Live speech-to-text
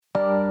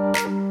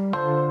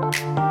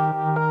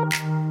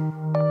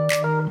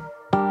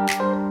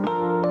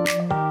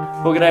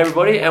Well, g'day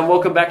everybody, and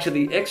welcome back to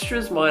The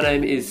Extras. My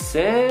name is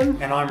Sam.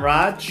 And I'm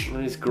Raj.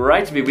 And it's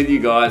great to be with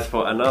you guys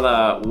for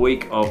another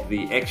week of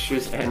The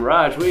Extras. And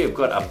Raj, we have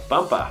got a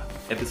bumper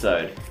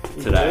episode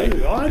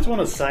today. I just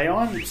want to say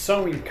I'm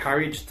so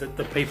encouraged that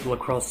the people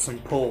across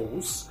St.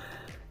 Paul's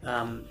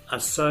are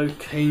so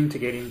keen to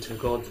get into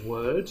God's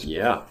Word.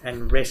 Yeah.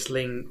 And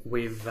wrestling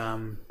with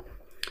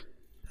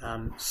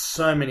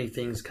so many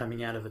things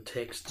coming out of a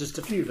text. Just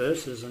a few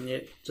verses and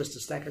yet just a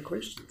stack of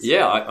questions.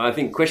 Yeah, I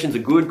think questions are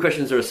good.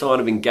 Questions are a sign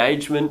of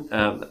engagement.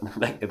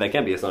 They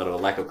can be a sign of a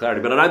lack of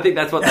clarity, but I don't think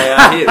that's what they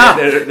are here.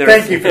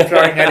 Thank you for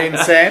throwing that in,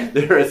 Sam.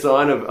 They're a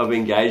sign of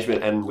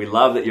engagement, and we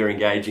love that you're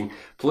engaging.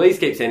 Please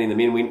keep sending them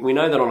in. We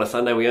know that on a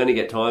Sunday we only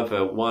get time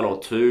for one or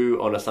two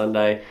on a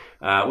Sunday.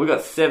 We've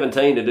got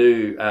 17 to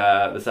do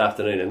this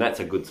afternoon, and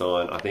that's a good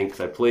sign, I think.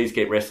 So please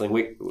keep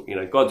wrestling.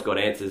 God's got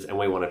answers, and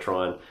we want to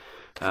try and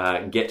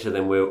get to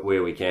them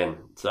where we can.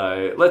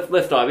 So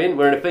let's dive in.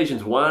 We're in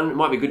Ephesians 1. It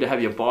might be good to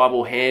have your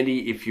Bible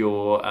handy if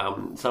you're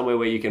somewhere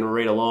where you can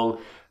read along.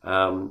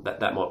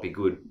 That might be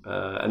good.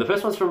 And the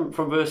first one's from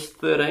verse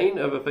 13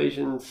 of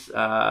Ephesians,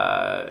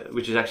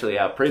 which is actually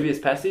our previous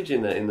passage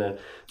in the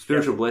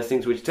spiritual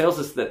blessings, which tells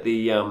us that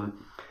the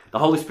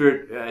Holy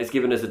Spirit is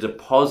given as a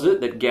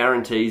deposit that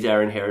guarantees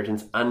our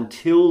inheritance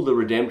until the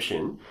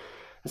redemption.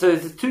 So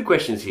there's two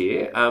questions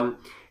here.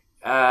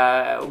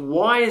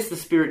 Why is the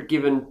Spirit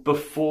given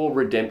before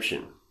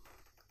redemption?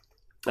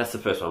 That's the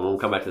first one. We'll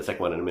come back to the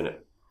second one in a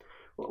minute.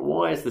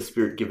 Why is the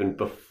Spirit given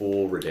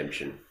before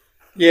redemption?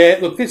 Yeah,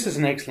 look, this is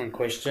an excellent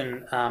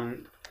question.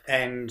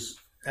 And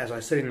as I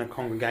said in the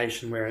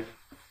congregation where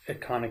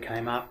it kind of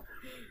came up,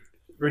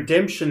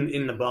 redemption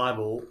in the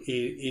Bible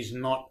is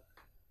not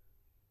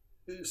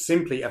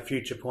simply a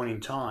future point in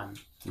time.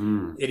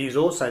 It is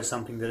also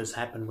something that has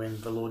happened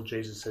when the Lord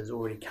Jesus has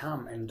already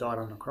come and died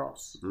on the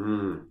cross.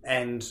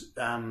 And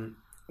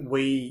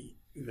the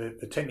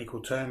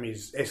technical term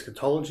is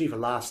eschatology, the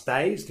last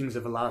days, things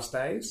of the last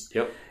days.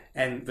 Yep.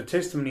 And the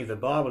testimony of the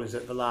Bible is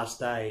that the last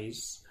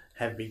days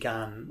have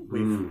begun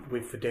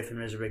with the death and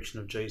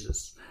resurrection of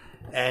Jesus.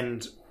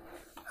 And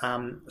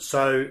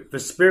so the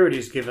Spirit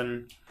is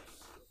given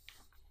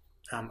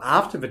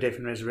after the death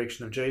and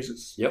resurrection of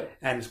Jesus. Yep.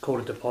 And it's called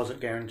a deposit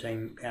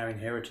guaranteeing our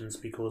inheritance,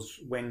 because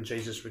when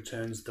Jesus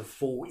returns, the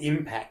full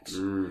impact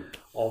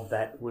of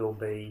that will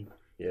be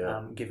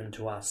given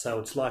to us. So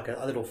it's like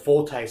a little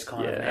foretaste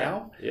kind of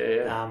now.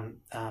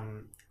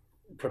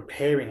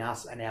 Preparing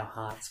us and our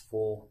hearts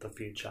for the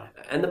future.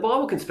 And the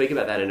Bible can speak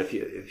about that in a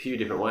few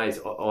different ways,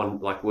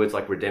 on like words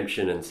like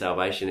redemption and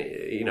salvation.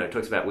 It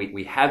talks about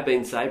we have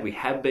been saved, we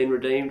have been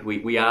redeemed,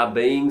 we are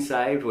being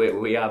saved,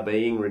 we are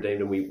being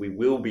redeemed, and we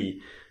will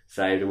be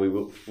saved, and we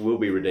will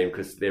be redeemed,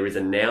 because there is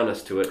a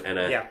nowness to it and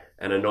a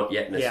not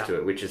yetness to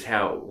it, which is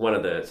how one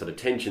of the sort of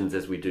tensions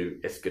as we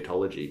do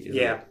eschatology.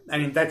 Isn't it?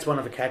 And that's one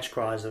of the catch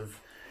cries of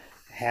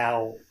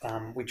how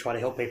we try to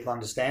help people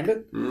understand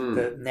it.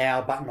 The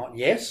now but not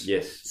yes.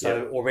 Yes.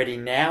 So already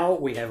now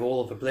we have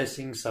all of the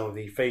blessings. So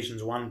the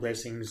Ephesians 1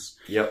 blessings,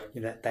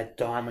 that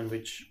diamond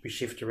which we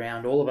shift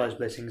around, all of those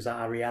blessings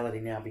are reality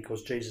now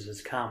because Jesus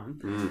has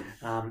come.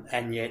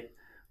 And yet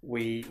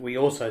we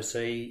also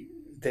see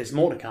there's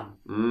more to come.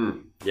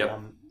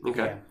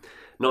 Okay.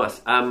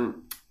 Nice.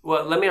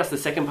 Well, let me ask the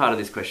second part of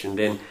this question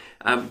then.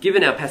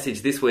 Given our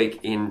passage this week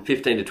in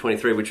 15 to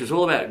 23, which was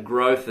all about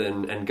growth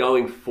and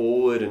going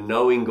forward and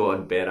knowing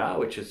God better,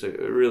 which is a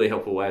really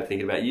helpful way of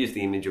thinking about it. Use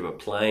the image of a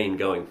plane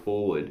going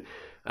forward.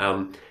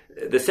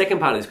 The second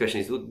part of this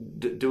question is,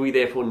 do we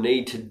therefore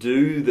need to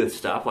do the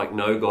stuff like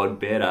know God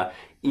better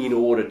in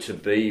order to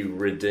be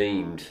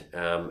redeemed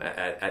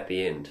at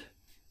the end?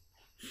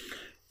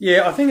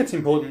 Yeah, I think it's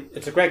important.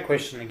 It's a great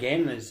question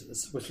again.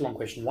 It's long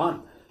question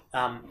one.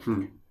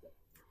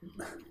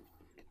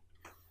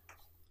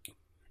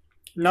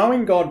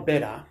 Knowing God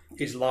better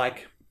is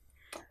like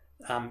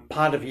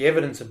part of the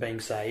evidence of being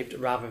saved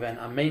rather than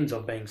a means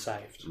of being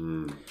saved.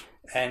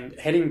 And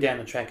heading down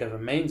the track of a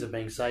means of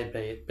being saved,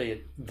 be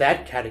it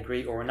that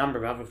category or a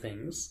number of other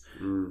things,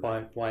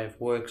 by way of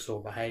works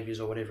or behaviours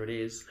or whatever it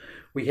is,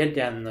 we head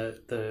down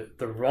the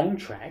wrong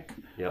track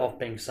of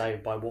being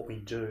saved by what we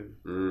do.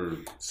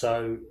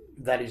 So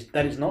that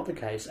is not the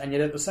case. And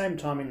yet at the same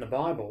time in the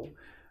Bible,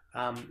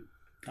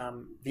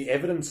 the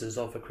evidences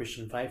of the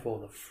Christian faith, or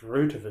the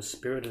fruit of the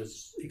Spirit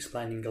as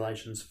explained in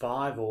Galatians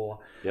 5, or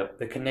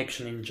the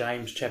connection in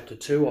James chapter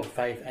 2 of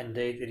faith and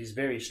deed, it is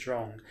very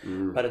strong.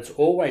 But it's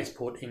always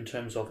put in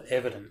terms of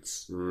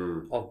evidence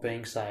of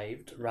being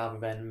saved rather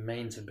than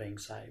means of being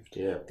saved.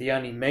 The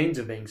only means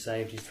of being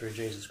saved is through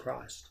Jesus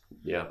Christ.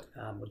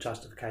 Or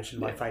justification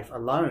by faith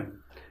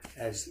alone,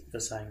 as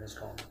the saying has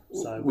gone.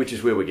 So, which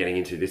is where we're getting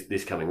into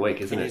this coming week,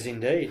 isn't it? It is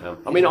indeed.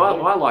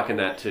 I liken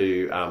that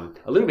to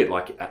a little bit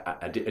like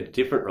a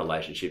different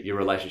relationship. Your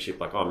relationship,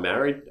 like I'm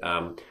married,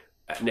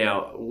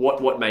 Now,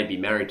 what made me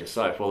married to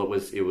Soph? Well,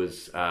 it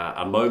was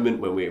a moment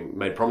when we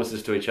made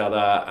promises to each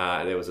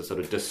other. There was a sort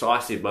of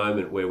decisive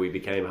moment where we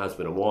became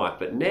husband and wife.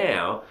 But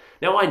now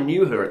I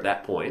knew her at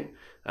that point.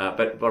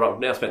 But I've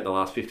now spent the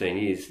last 15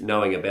 years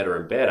knowing her better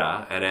and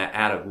better, and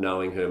out of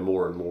knowing her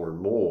more and more and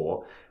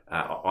more,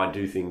 I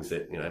do things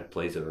that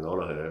please her and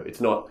honour her.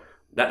 It's not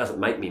that doesn't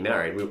make me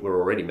married. We're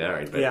already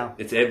married, but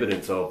it's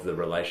evidence of the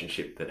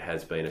relationship that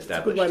has been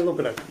established. It's a good way to look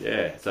at it.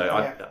 Yeah. So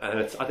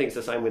I think it's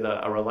the same with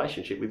a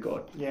relationship with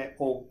God. Yeah.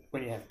 Or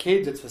when you have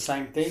kids, it's the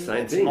same thing.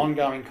 It's an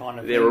ongoing kind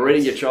of. They're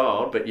already your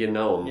child, but you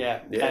know them. Yeah.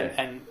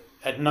 And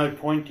at no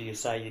point do you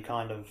say you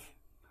kind of.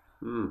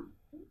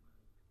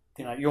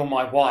 You're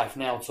my wife,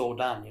 now it's all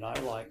done,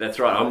 like... That's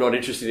right, I'm not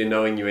interested in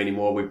knowing you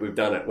anymore, we've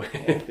done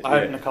it. I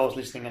hope Nicole's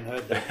listening and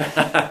heard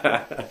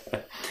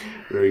that.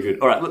 Very good.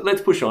 All right,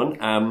 let's push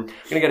on. I'm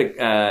going to go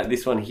to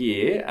this one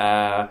here.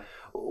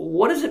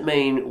 What does it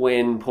mean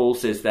when Paul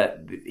says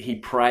that he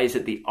prays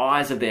that the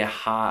eyes of their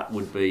heart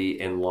would be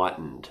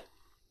enlightened?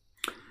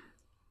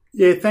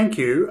 Yeah, thank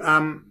you.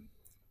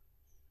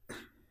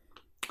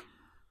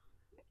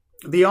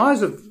 The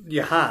eyes of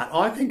your heart,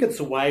 I think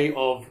it's a way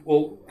of...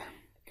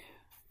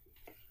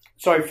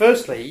 So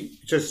firstly,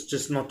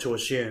 just not to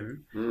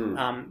assume,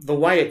 the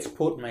way it's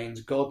put means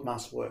God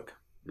must work.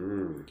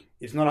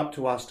 It's not up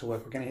to us to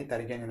work. We're going to hit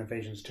that again in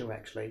Ephesians 2,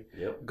 actually.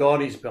 Yep.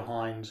 God is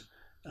behind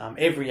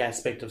every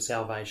aspect of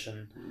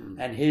salvation.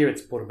 And here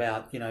it's put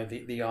about,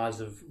 the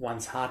eyes of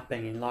one's heart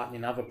being enlightened.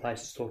 In other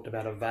places talked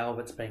about a veil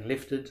that's being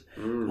lifted.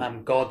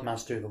 God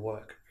must do the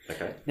work.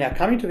 Okay. Now,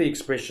 coming to the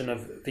expression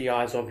of the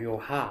eyes of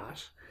your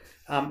heart,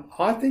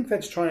 I think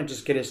that's trying to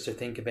just get us to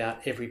think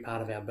about every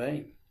part of our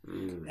being.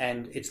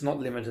 And it's not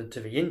limited to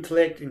the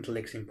intellect.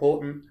 Intellect's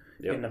important.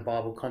 In the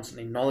Bible,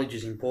 constantly knowledge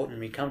is important.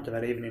 We come to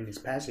that even in this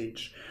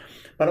passage.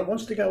 But it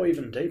wants to go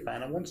even deeper,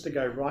 and it wants to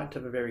go right to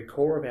the very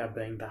core of our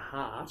being, the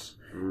heart.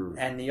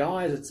 And the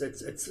eyes,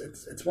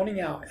 it's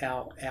wanting our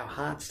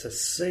hearts to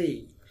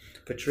see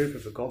the truth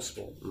of the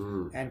gospel,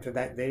 and for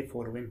that,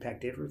 therefore, to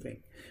impact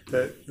everything.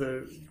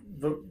 The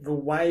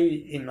way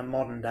in the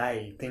modern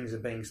day things are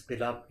being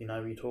split up,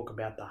 you talk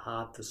about the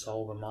heart, the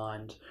soul, the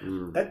mind.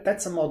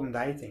 That's a modern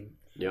day thing.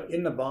 Yep.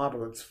 In the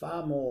Bible, it's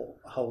far more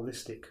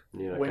holistic.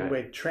 When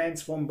we're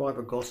transformed by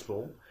the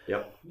gospel,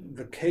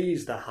 the key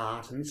is the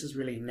heart, and this is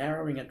really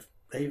narrowing it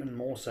even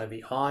more so,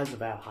 the eyes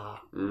of our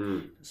heart,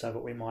 so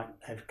that we might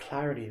have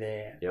clarity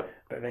there,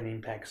 but then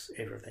impacts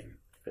everything.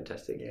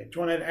 Fantastic. Yeah. Do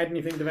you want to add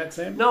anything to that,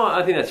 Sam? No,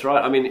 I think that's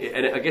right. I mean,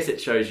 and I guess it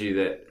shows you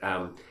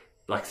that...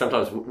 like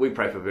sometimes we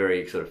pray for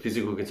very sort of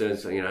physical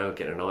concerns,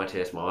 get an eye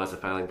test, my eyes are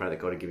failing, pray that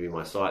God will give you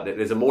my sight.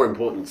 There's a more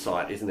important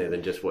sight, isn't there,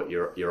 than just what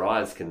your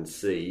eyes can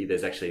see.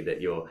 There's actually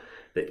that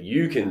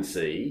you can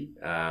see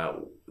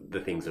the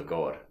things of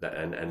God,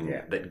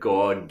 that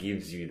God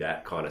gives you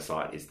that kind of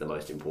sight is the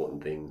most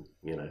important thing,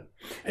 An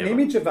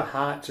image of the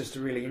heart's just a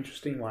really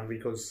interesting one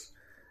because,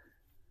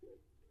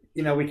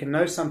 we can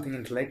know something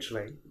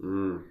intellectually,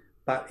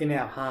 but in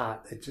our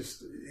heart,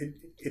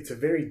 it's a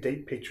very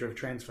deep picture of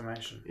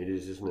transformation. It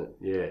is, isn't it?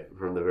 Yeah,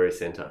 from the very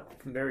centre.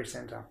 From the very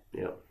centre.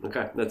 Yeah.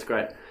 Okay, that's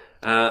great.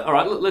 All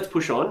right, let's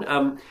push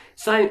on.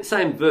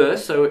 Same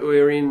verse. So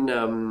we're in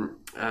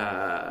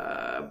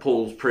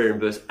Paul's prayer in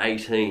verse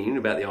 18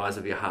 about the eyes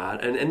of your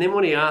heart, and then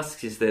what he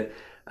asks is that.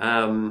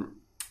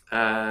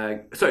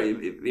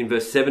 In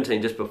verse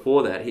 17, just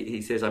before that,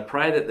 he says, I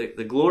pray that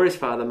the glorious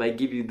Father may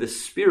give you the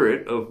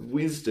spirit of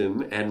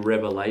wisdom and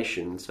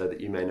revelation so that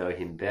you may know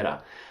him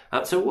better.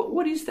 So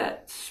what is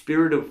that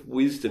spirit of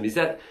wisdom? Is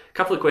that, a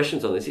couple of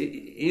questions on this,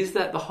 is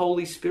that the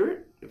Holy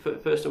Spirit,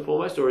 first and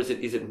foremost, or is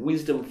it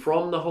wisdom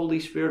from the Holy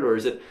Spirit, or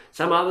is it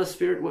some other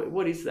spirit?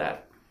 What is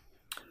that?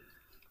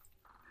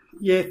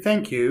 Yeah,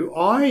 thank you.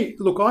 I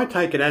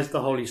take it as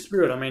the Holy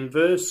Spirit. I mean,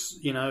 verse,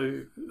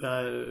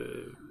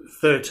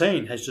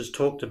 13 has just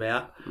talked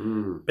about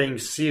being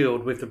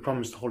sealed with the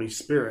promised Holy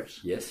Spirit.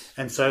 Yes.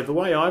 And so the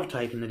way I've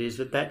taken it is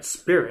that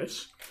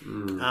Spirit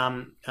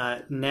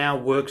now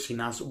works in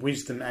us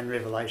wisdom and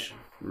revelation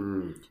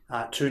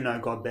to know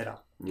God better.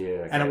 Yeah.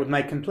 Okay. And it would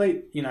make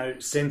complete,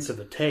 sense of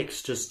the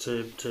text just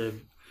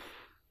to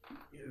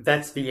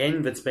that's the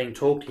end that's being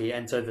talked here.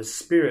 And so the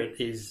Spirit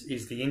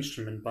is the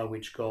instrument by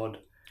which God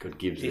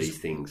gives these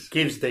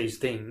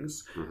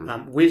things.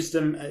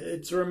 Wisdom,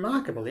 it's a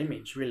remarkable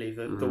image, really,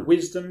 the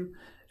wisdom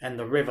and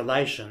the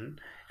revelation,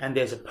 and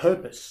there's a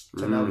purpose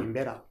to know him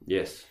better.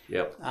 Yes,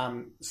 yep.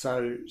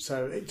 So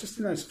it just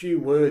in those few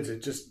words,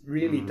 it just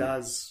really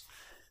does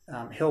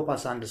help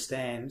us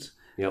understand.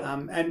 Yep.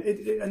 And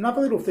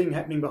another little thing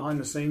happening behind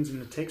the scenes in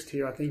the text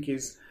here, I think,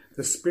 is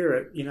the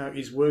Spirit,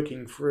 is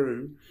working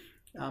through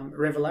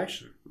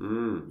revelation,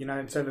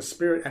 and so the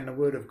Spirit and the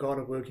Word of God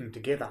are working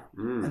together,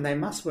 and they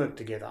must work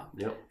together.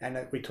 Yep. And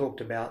that we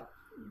talked about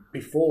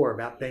before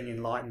about being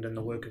enlightened and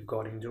the work of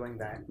God in doing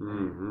that.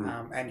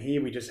 And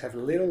here we just have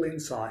little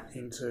insight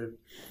into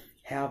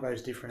how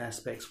those different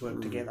aspects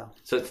work together.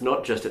 So it's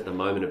not just at the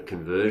moment of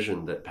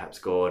conversion that perhaps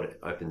God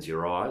opens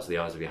your eyes, the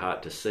eyes of your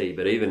heart to see,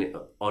 but even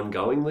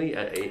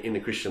ongoingly in the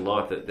Christian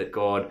life that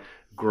God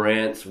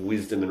grants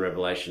wisdom and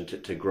revelation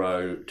to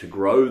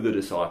grow the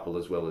disciple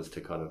as well as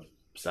to kind of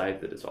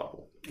save the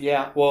disciple.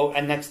 Yeah, well,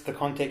 and that's the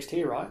context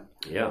here, right?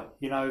 Yeah.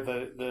 You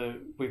know,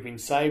 we've been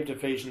saved,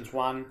 Ephesians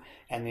 1,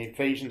 and the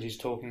Ephesians is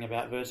talking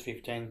about verse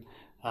 15.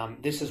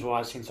 This is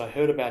why, since I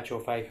heard about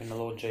your faith in the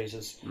Lord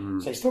Jesus.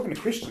 So he's talking to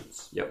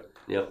Christians. Yep.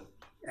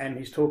 And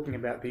he's talking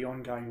about the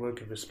ongoing work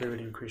of the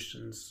Spirit in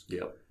Christians.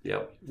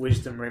 Yep.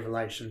 Wisdom,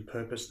 revelation,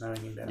 purpose,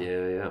 knowing him better.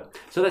 Yeah.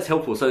 So that's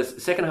helpful. So the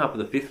second half of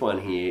the fifth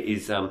one here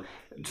is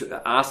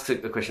to ask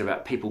the question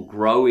about people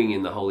growing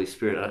in the Holy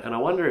Spirit. And I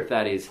wonder if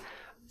that is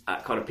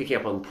kind of picking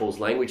up on Paul's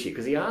language here,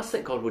 because he asks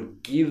that God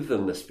would give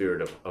them the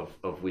spirit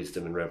of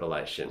wisdom and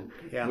revelation,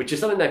 which is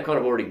something they've kind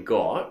of already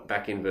got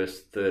back in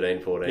verse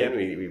 13, 14. Yep.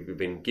 We've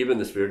been given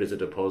the Spirit as a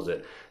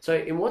deposit. So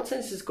in what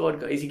sense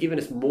is he giving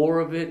us more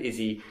of it? Is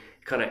he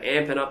kind of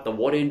amping up the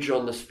wattage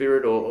on the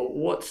Spirit, or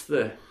what's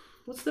the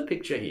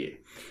picture here?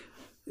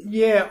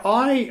 Yeah,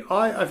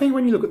 I think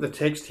when you look at the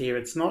text here,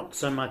 it's not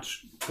so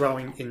much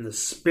growing in the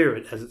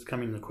Spirit as it's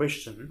coming to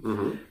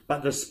question,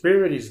 but the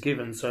Spirit is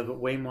given so that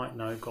we might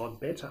know God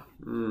better.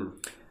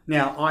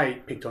 Now, I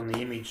picked on the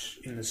image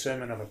in the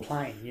sermon of a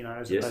plane, you know,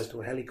 as opposed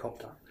to a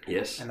helicopter.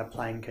 Yes. And a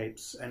plane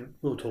keeps, and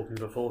we were talking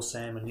before,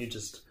 Sam, and you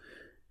just,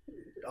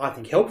 I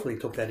think, helpfully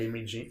took that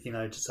image, you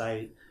know, to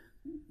say,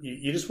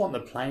 you just want the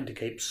plane to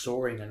keep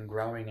soaring and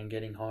growing and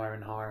getting higher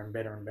and higher and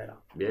better and better.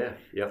 Yeah.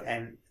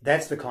 And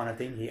that's the kind of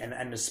thing here.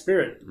 And the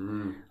Spirit,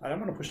 I don't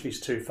want to push this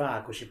too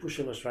far, because you push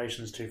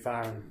illustrations too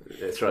far. And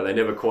that's right, they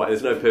never quite,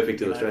 there's no perfect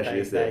illustration,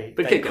 is there?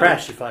 But they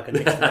crash, if I can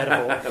mix the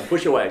metaphor.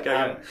 Push away,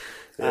 go.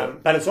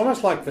 But it's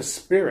almost like the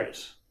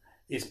Spirit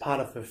is part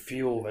of the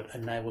fuel that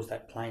enables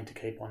that plane to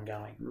keep on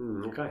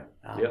going. Okay.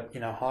 You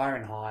know, higher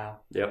and higher.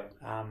 Yep.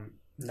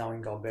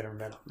 Knowing God better and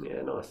better.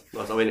 Yeah, nice.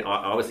 I mean,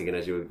 I was thinking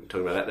as you were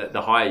talking about that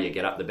the higher you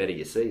get up, the better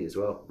you see as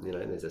well. You know,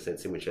 and there's a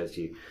sense in which as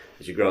you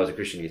grow as a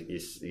Christian,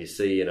 you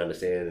see and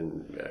understand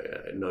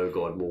and know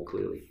God more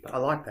clearly. I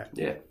like that.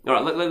 Yeah.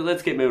 All right,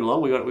 let's keep moving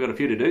along. We got a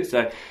few to do.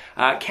 So,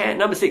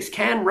 number 6.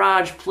 Can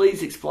Raj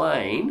please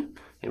explain?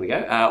 Here we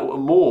go.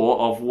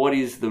 More of what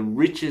is the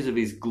riches of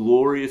his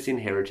glorious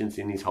inheritance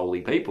in his holy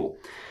people?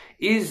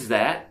 Is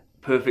that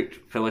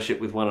perfect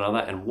fellowship with one another,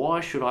 and why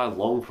should I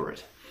long for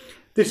it?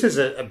 This is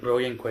a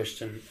brilliant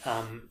question.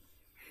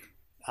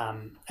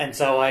 And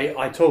so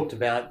I talked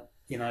about,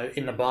 you know,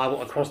 in the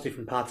Bible, across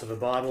different parts of the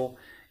Bible,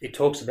 it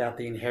talks about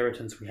the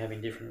inheritance we have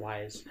in different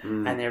ways.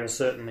 And there are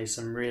certainly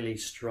some really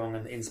strong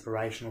and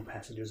inspirational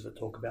passages that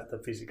talk about the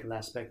physical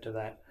aspect of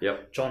that.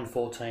 Yep. John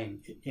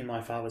 14, in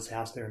my Father's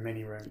house there are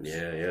many rooms.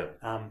 Yeah.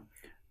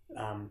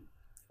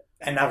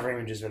 And other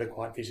images that are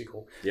quite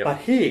physical. Yep. But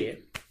here,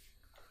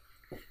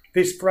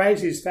 this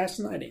phrase is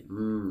fascinating,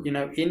 you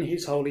know, in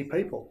his holy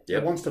people.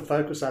 Yep. It wants to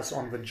focus us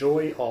on the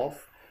joy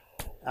of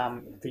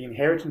the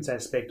inheritance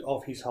aspect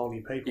of his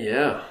holy people.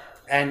 Yeah.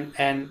 And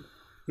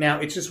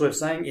now it's just worth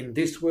saying, in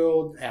this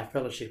world, our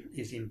fellowship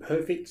is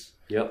imperfect.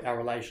 Yep. Our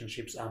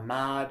relationships are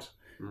marred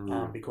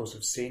because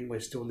of sin. We're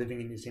still living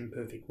in this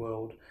imperfect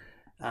world.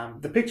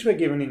 The picture we're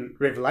given in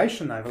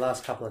Revelation, though, the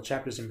last couple of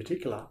chapters in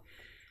particular,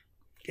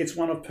 it's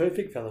one of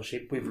perfect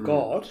fellowship with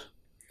God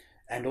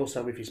and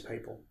also with his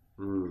people.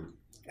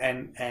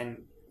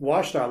 And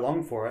why should I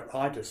long for it?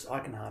 I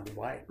can hardly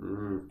wait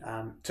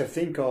to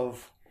think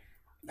of,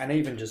 and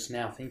even just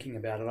now thinking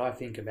about it, I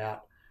think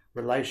about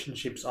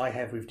relationships I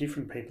have with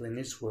different people in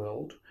this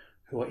world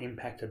who are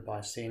impacted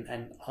by sin,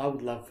 and I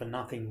would love for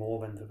nothing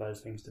more than for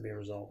those things to be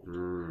resolved.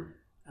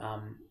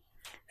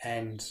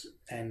 And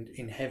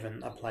in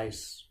heaven, a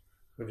place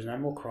where there's no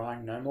more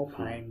crying, no more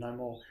pain, no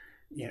more,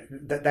 you know,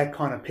 that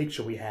kind of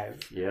picture we have.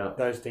 Yeah,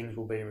 those things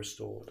will be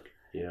restored.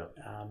 Yeah.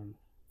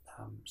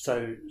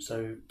 So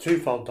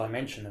twofold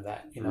dimension of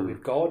that, you know,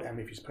 with God and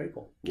with his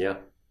people. Yeah.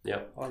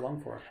 I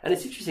long for it. And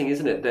it's interesting,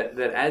 isn't it,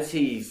 that as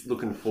he's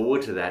looking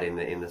forward to that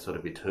in the sort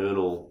of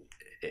eternal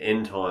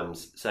end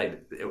times, say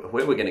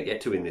where we're going to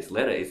get to in this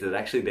letter is that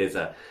actually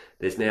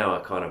there's now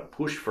a kind of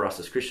push for us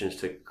as Christians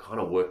to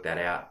kind of work that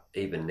out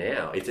even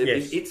now.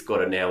 It's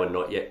got a now and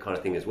not yet kind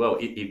of thing as well.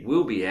 It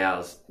will be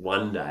ours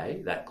one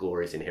day, that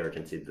glorious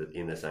inheritance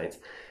in the saints,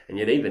 and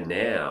yet even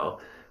now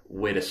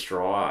we're to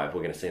strive,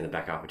 we're going to see in the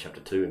back half of chapter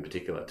 2 in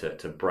particular,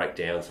 to break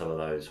down some of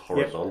those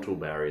horizontal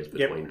barriers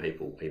between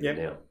people even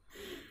now.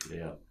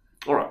 Yeah.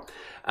 All right.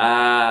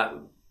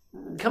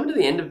 Coming to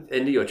the end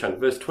of your chunk,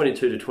 verse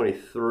 22 to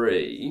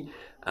 23,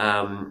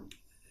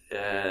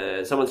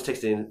 someone's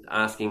texted in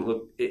asking,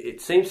 look,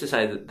 it seems to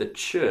say that the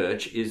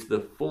church is the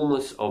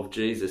fullness of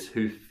Jesus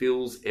who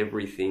fills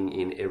everything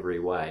in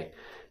every way.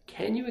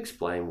 Can you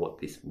explain what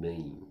this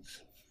means?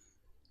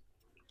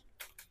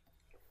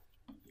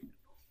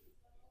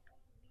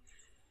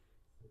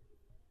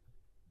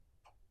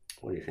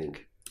 What do you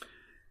think?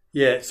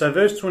 Yeah, so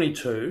verse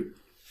 22.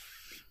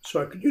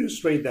 Sorry, could you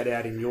just read that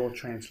out in your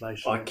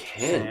translation? I can.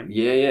 Sam?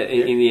 Yeah.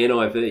 In the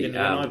NIV. In the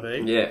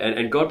NIV. Yeah,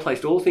 and God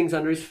placed all things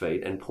under his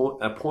feet and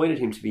appointed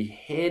him to be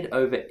head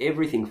over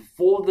everything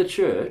for the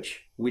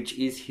church, which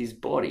is his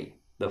body,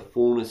 the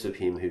fullness of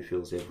him who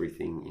fills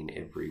everything in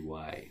every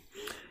way.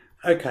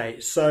 Okay,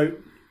 so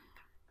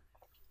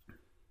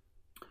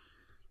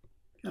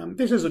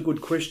This is a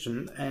good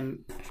question,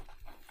 and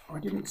I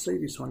didn't see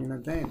this one in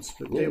advance,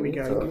 but there we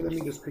go. Let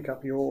me just pick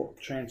up your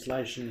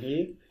translation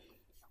here.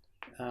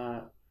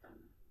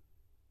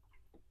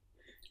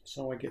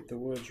 So I get the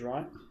words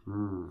right.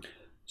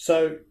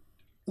 So,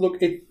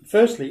 look,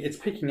 firstly, it's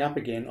picking up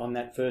again on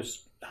that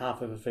first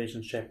half of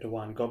Ephesians chapter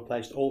 1. God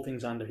placed all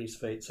things under his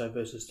feet. So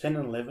verses 10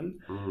 and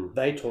 11,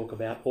 they talk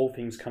about all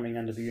things coming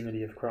under the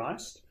unity of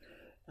Christ.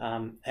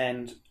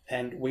 And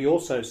we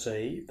also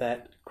see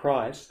that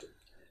Christ,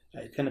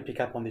 it's going to pick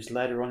up on this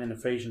later on in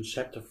Ephesians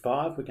chapter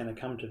 5. We're going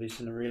to come to this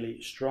in a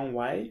really strong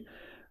way,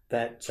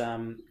 that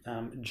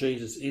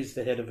Jesus is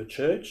the head of a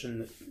church,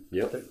 and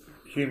the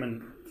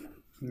human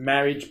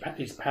marriage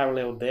is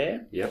paralleled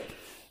there.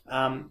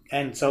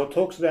 And so it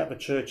talks about the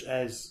church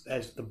as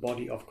the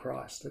body of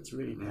Christ. That's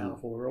really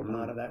powerful. We're all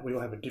part of that. We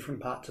all have a different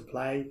part to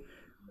play.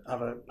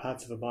 Other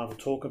parts of the Bible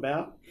talk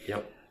about.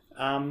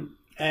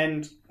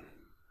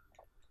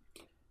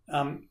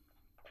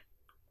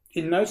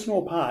 In no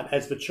small part,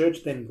 as the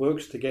church then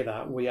works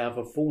together, we are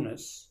the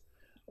fullness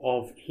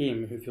of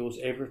him who fills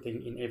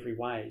everything in every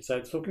way. So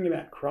it's talking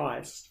about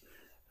Christ,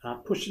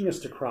 pushing us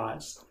to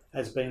Christ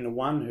as being the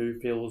one who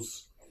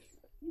fills,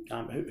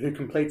 who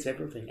completes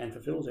everything and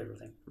fulfills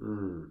everything.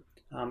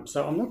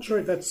 So I'm not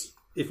sure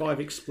if I've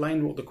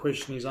explained what the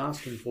question is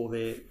asking for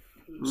there.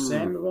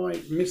 Sam, have I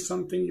missed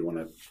something? You want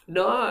to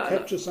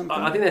capture something?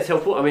 I think that's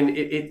helpful. I mean,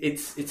 it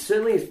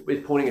certainly is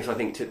pointing us, I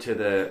think, to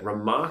the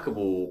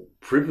remarkable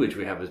privilege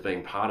we have as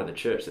being part of the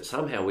church, that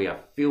somehow we are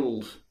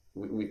filled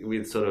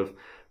with sort of,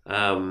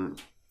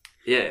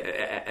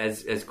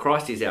 as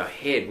Christ is our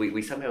head,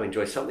 we somehow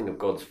enjoy something of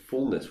God's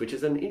fullness, which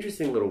is an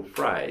interesting little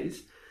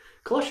phrase.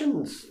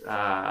 Colossians,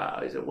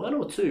 is it 1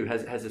 or 2,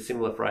 has a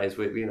similar phrase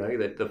where,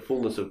 that the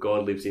fullness of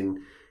God lives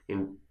in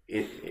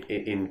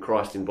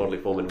Christ in bodily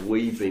form, and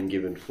we've been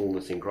given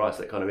fullness in Christ.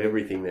 That kind of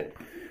everything that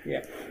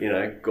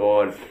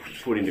God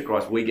put into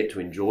Christ, we get to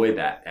enjoy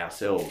that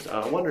ourselves.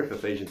 I wonder if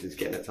Ephesians is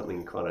getting at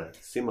something kind of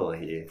similar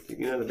here.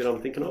 You know the bit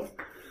I'm thinking of?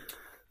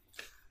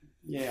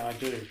 Yeah, I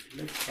do.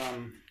 Let's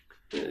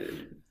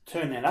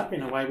turn that up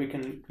in a way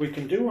we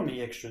can do on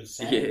the extras,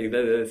 Sam. Yeah,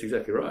 that's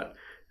exactly right.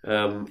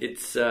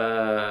 It's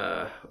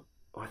I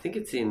think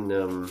it's in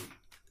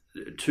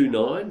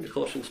 2:9,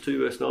 Colossians 2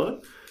 verse 9.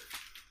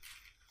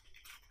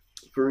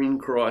 For in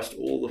Christ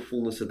all the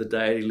fullness of the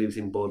deity lives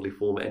in bodily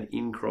form, and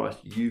in Christ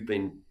you've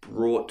been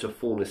brought to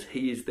fullness.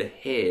 He is the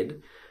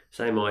head,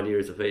 same idea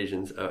as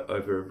Ephesians,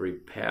 over every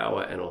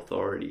power and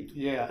authority.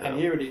 Yeah, and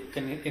here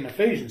in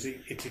Ephesians,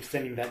 it's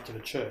extending that to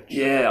the church.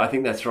 Yeah, I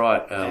think that's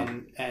right.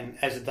 And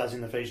as it does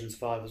in Ephesians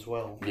 5 as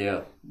well.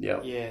 Yeah.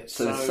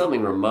 So there's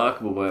something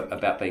remarkable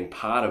about being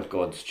part of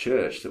God's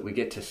church, that we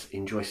get to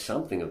enjoy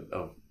something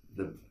of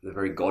the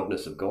very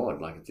godness of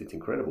God. Like it's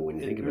incredible when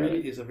you think about it. It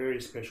really is a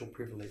very special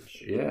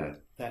privilege. Yeah.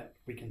 That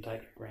we can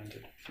take for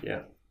granted.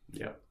 Yeah.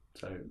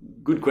 So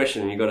good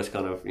question, and you got us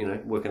kind of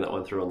working that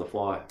one through on the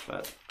fly.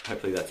 But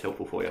hopefully that's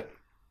helpful for you.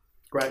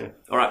 Great. Yeah.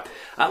 All right,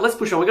 let's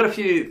push on. We've got a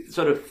few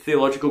sort of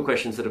theological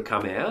questions that have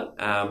come out,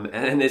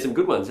 and there's some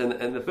good ones.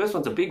 And the first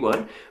one's a big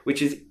one,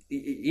 which is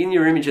in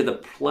your image of the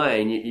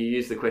plane. You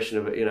use the question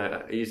of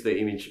use the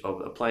image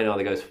of a plane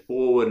either goes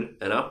forward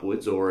and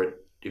upwards, or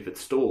if it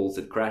stalls,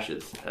 it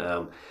crashes.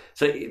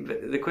 So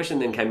the question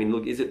then came in,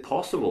 look, is it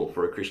possible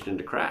for a Christian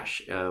to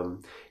crash?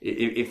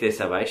 If their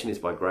salvation is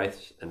by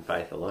grace and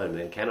faith alone,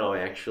 then can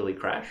I actually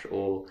crash?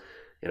 Or,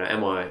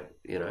 am I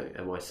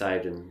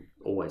saved and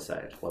always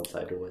saved? Once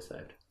saved, always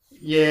saved?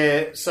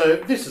 Yeah, so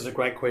this is a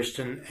great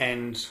question.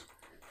 And,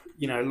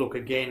 look,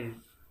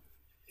 again,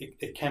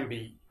 it can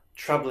be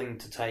troubling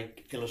to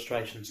take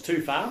illustrations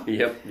too far.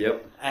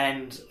 Yep.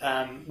 And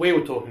we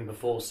were talking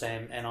before,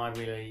 Sam, and I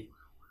really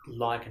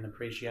like and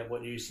appreciate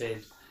what you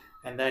said,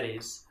 and that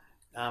is,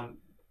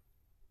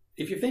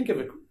 if you think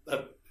of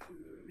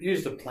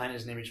use the plane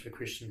as an image for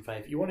Christian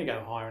faith, you want to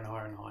go higher and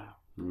higher and higher.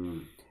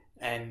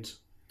 And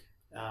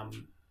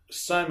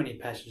so many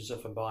passages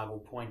of the Bible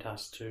point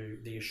us to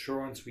the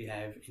assurance we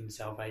have in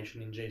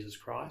salvation in Jesus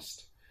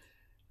Christ.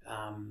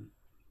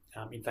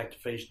 In fact,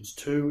 Ephesians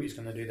 2 is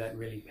going to do that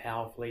really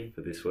powerfully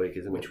for this week,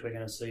 isn't it? Which we're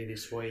going to see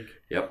this week.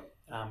 Yep.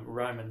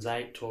 Romans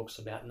 8 talks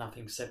about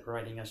nothing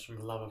separating us from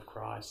the love of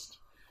Christ.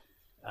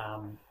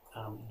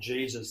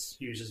 Jesus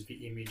uses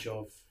the image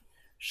of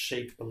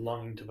sheep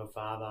belonging to the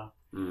Father,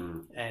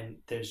 and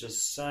there's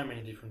just so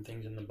many different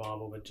things in the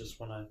Bible that just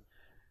want to,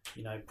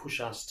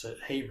 push us to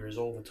Hebrews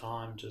all the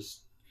time.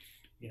 Just,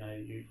 you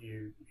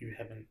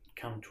haven't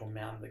come to a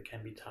mountain that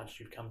can be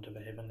touched. You've come to the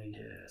heavenly.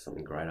 Yeah,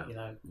 something greater.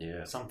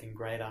 Something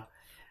greater.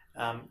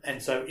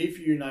 And so, if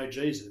you know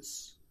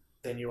Jesus,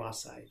 then you are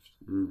saved.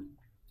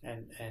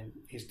 And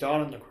He's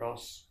died on the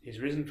cross. He's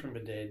risen from the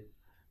dead.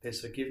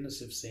 There's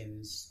forgiveness of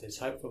sins. There's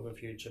hope for the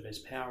future. There's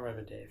power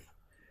over death.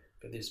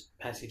 But this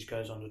passage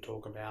goes on to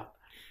talk about.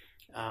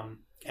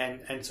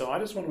 And so I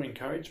just want to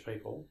encourage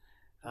people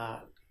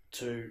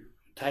to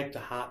take to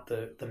heart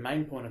the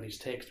main point of this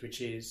text, which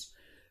is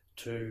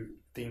to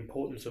the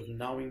importance of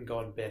knowing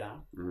God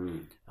better,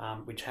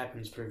 which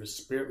happens through the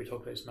Spirit. We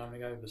talked about this a moment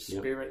ago. The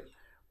Spirit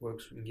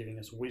works in giving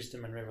us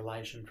wisdom and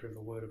revelation through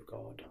the Word of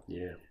God.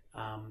 Yeah.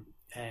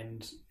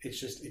 And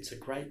it's a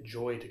great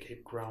joy to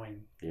keep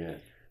growing. Yeah.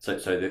 So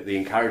the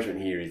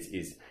encouragement here is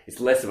it's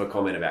less of a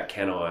comment about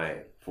can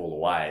I fall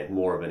away,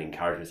 more of an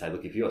encouragement to say,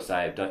 look, if you're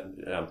saved,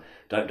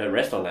 don't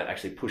rest on that.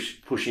 Actually,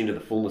 push into the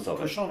fullness of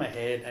it. Push on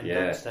ahead and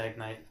don't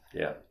stagnate.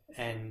 Yeah.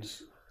 And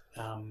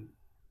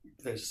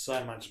there's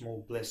so much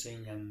more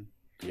blessing, and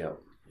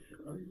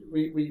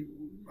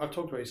I've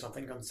talked about this, I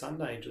think, on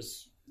Sunday.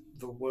 Just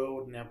the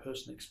world and our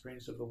personal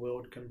experience of the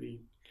world can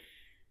be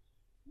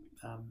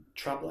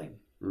troubling,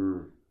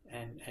 and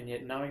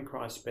yet knowing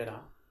Christ better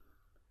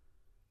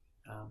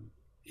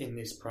in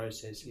this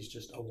process is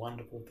just a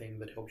wonderful thing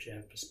that helps you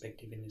have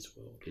perspective in this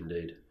world.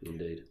 Indeed.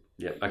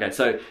 Yeah. Okay.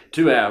 So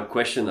to our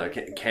question though,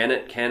 can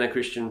a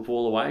Christian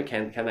fall away?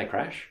 Can they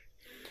crash?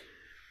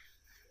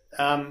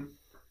 I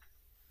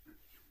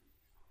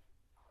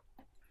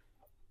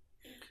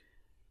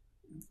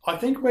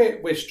think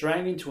we're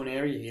straying into an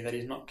area here that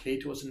is not clear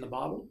to us in the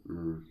Bible,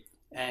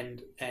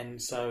 and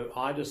so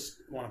I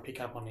just want to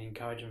pick up on the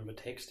encouragement of a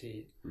text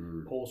here.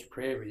 Paul's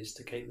prayer is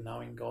to keep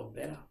knowing God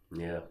better.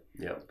 Yeah.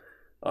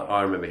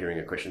 I remember hearing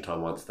a question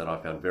time once that I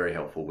found very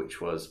helpful,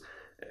 which was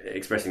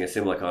expressing a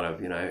similar kind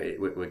of,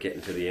 we're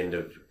getting to the end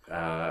of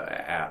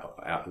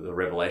the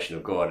revelation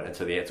of God, and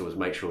so the answer was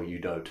make sure you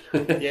don't.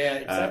 Yeah,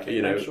 exactly.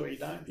 Make sure you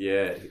don't.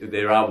 Yeah,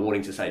 there are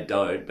warnings to say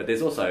don't, but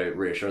there's also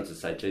reassurances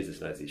to say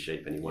Jesus knows his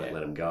sheep and he won't let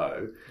them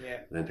go.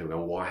 Yeah. And then people go,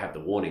 well, why have the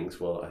warnings?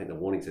 Well, I think the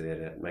warnings are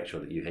there to make sure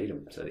that you heed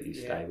them so that you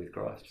stay with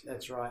Christ.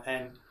 That's right.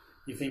 And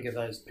you think of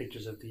those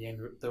pictures at the end,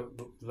 the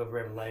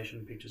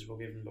Revelation pictures were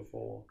given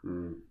before.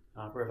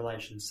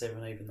 Revelation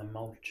 7, even the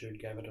multitude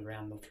gathered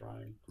around the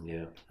throne.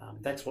 Yeah.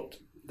 That's what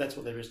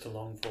there is to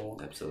long for.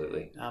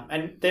 Absolutely.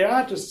 And there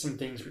are just some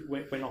things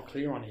we're not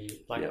clear on here.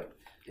 Like,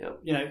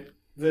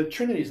 the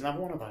Trinity is another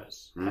one of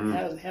those.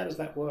 How does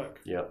that work?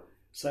 Yeah.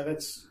 So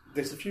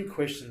there's a few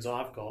questions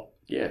I've got.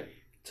 Yeah.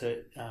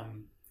 To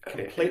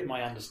complete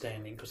my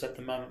understanding, because at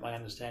the moment my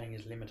understanding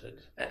is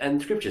limited.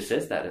 And Scripture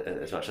says that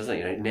as much, doesn't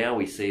it? Now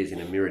we see as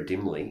in a mirror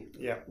dimly.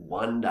 Yeah.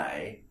 One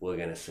day we're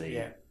going to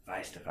see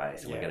face to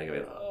face, and we're going to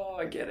go, oh,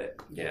 I get it.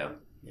 Yeah.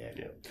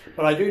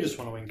 But I do just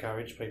want to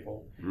encourage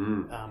people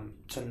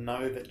to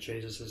know that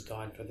Jesus has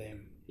died for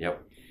them.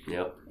 Yep.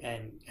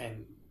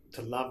 And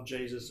to love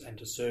Jesus and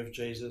to serve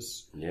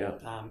Jesus. Yeah.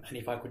 And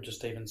if I could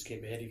just even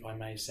skip ahead, if I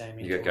may, Sam,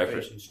 into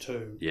Ephesians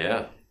 2.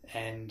 Yeah.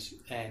 And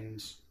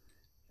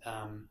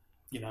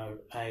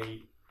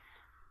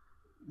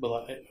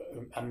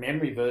a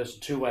memory verse,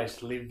 2 ways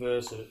to live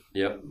verse,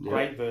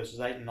 great verses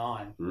 8 and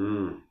 9.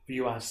 For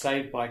you are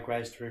saved by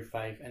grace through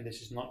faith, and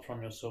this is not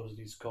from yourselves, it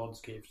is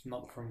God's gift,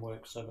 not from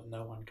works, so that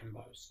no one can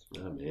boast.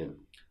 Amen.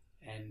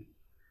 And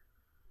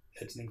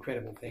it's an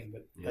incredible thing,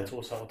 but that's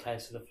also a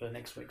taste of it for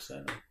next week's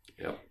sermon.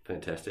 Yep,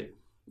 fantastic.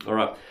 All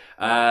right,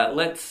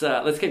 let's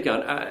keep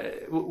going.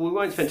 We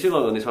won't spend too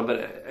long on this one,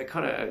 but a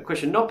kind of a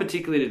question, not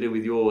particularly to do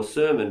with your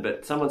sermon,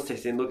 but someone's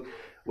texted in, look,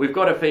 we've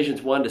got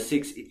Ephesians 1 to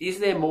 6. Is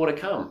there more to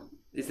come?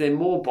 Is there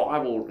more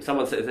Bible?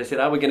 Someone said, they said,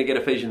 are we going to get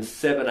Ephesians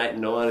 7, 8,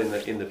 and 9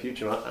 in the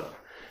future?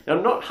 Now,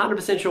 I'm not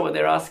 100% sure what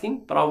they're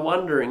asking, but I'm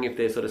wondering if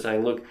they're sort of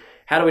saying, look,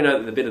 how do we know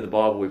that the bit of the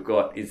Bible we've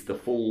got is the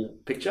full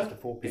picture?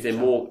 Is there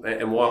more?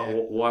 And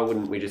why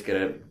wouldn't we just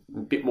get a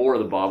bit more of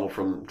the Bible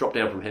drop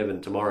down from heaven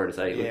tomorrow to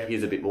say, look,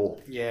 here's a bit more?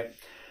 Yeah.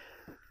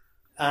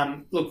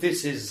 Look,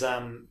 this is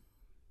a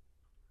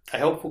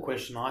helpful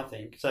question, I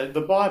think. So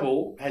the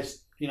Bible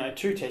has,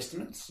 2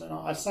 testaments, and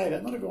I say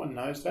that not everyone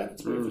knows that.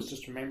 It's worth us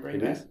just remembering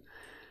that.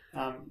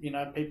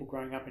 People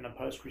growing up in a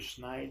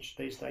post-Christian age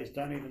these days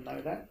don't even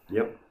know that.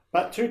 Yep.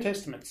 But 2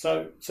 testaments.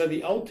 So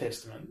the Old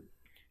Testament,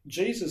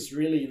 Jesus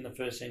really in the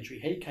first century,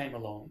 he came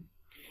along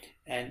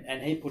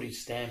and he put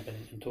his stamp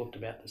and talked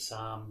about the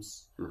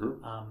Psalms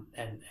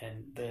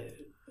and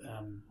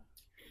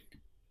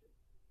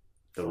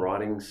the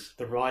writings,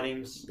 the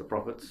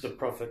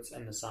prophets,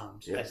 and the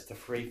Psalms. Yep. That's the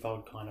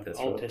threefold kind of That's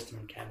Old right.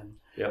 Testament canon,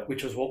 Yep.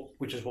 which is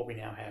what we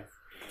now have.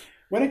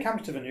 When it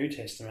comes to the New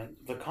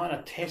Testament, the kind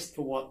of test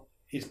for what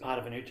is part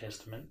of a New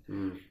Testament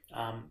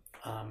are,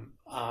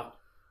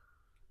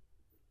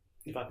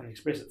 if I can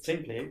express it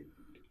simply,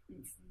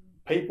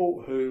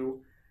 people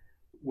who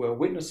were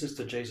witnesses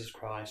to Jesus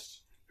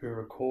Christ, who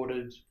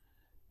recorded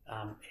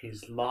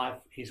his life,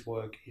 his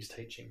work, his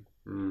teaching,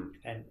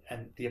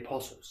 and the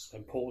apostles. So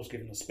Paul was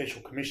given a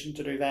special commission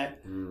to do that,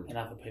 and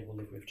other people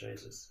live with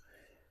Jesus.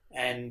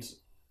 And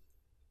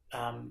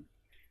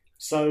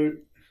so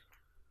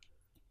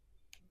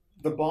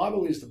the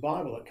Bible is the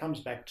Bible. It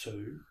comes back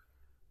to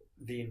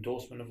the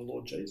endorsement of the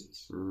Lord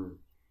Jesus.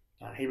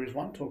 Hebrews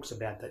 1 talks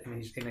about that in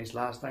his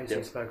last days.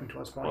 He's spoken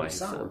to us by his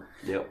Son.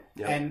 Yep.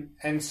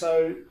 And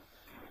so,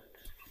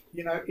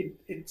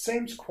 it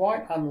seems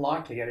quite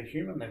unlikely at a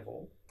human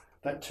level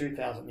that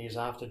 2,000 years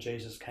after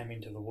Jesus came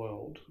into the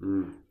world,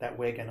 that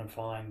we're going to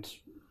find,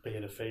 be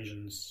it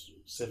Ephesians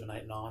 7,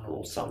 8, 9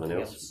 or something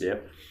else.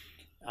 Yep.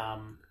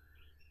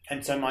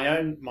 And so my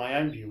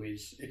own view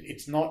is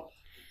it's not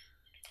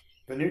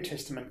the New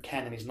Testament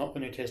canon is not the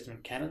New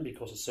Testament canon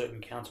because a certain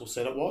council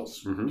said it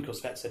was,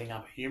 because that's setting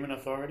up human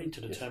authority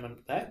to determine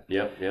that.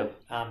 Yep.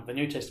 The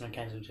New Testament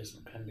canon is the New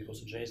Testament canon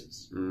because of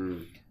Jesus.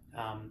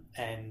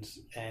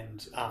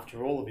 And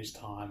after all of his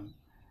time,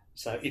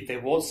 so if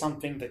there was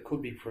something that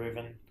could be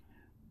proven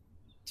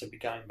to be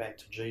going back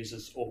to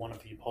Jesus or one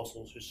of the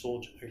apostles who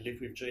lived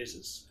with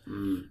Jesus,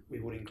 we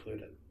would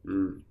include it.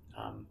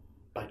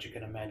 But you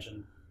can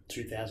imagine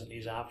 2,000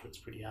 years after, it's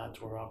pretty hard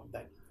to arrive at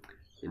that.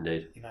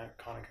 Indeed.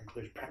 Kind of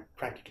conclusion,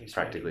 practically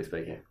speaking. Practically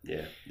speaking,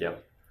 yeah.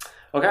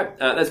 Okay,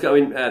 let's go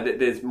in.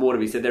 There's more to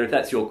be said there. If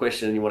that's your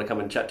question and you want to come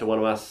and chat to one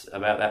of us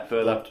about that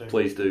further,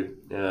 please do.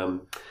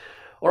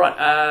 All right,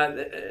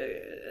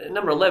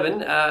 number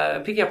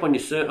 11, picking up on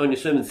your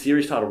sermon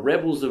series titled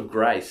Rebels of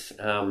Grace.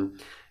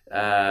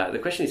 The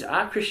question is,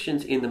 are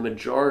Christians in the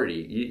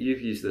majority?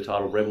 You've used the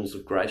title Rebels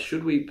of Grace.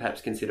 Should we perhaps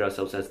consider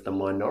ourselves as the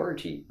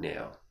minority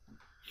now?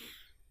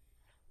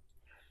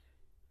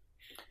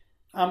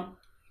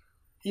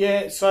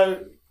 Yeah,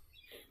 so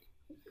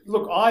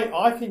look,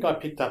 I think I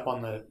picked up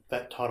on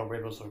that title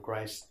Rebels of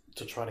Grace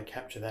to try to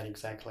capture that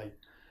exactly.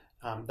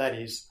 That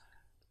is,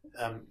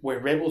 we're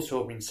rebels who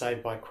have been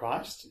saved by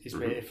Christ is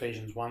where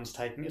Ephesians 1's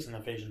taking us, and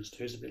Ephesians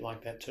 2's a bit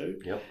like that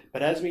too. Yep.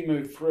 But as we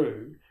move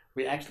through,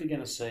 we're actually going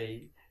to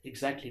see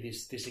exactly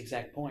this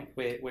exact point.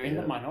 We're in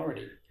the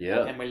minority,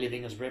 and we're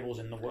living as rebels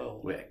in the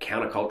world. We're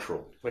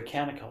countercultural.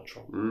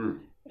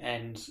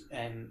 And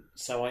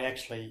so I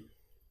actually,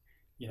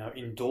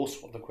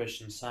 endorse what the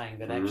question's saying,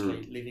 that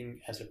actually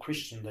living as a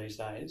Christian these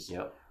days,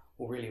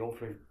 or really all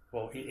through,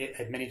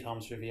 many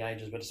times through the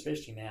ages, but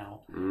especially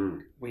now,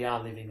 we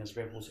are living as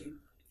rebels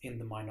in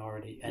the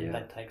minority, and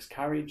that takes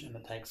courage and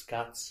it takes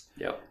guts.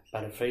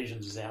 But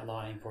Ephesians is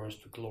outlining for us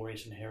the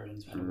glorious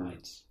inheritance that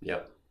awaits.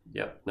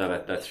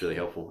 No, that's really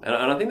helpful, and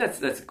I think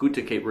that's good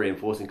to keep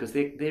reinforcing, because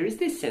there is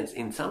this sense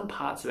in some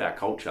parts of our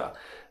culture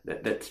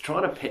that's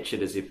trying to pitch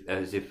it as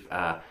if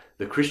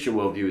the Christian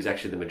worldview is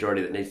actually the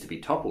majority that needs to be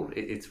toppled.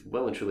 It's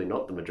well and truly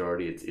not the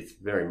majority. It's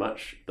very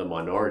much the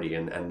minority,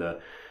 and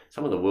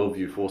some of the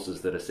worldview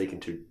forces that are seeking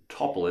to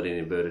topple it in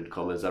inverted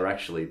commas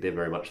they're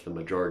very much the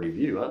majority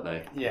view, aren't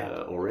they?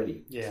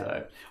 Already.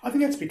 So, I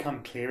think that's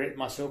become clear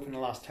myself in the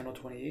last 10 or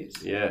 20 years.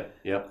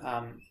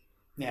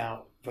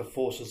 Now, the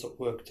forces that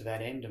work to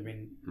that end have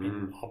been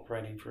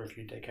operating for a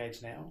few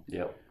decades now.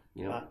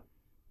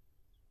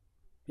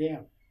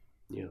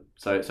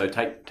 So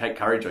take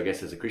courage, I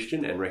guess, as a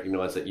Christian, and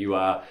recognise that you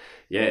are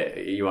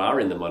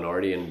in the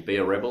minority, and be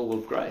a rebel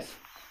of grace.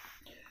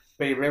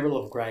 Be a rebel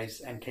of grace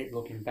and keep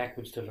looking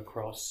backwards to the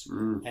cross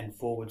and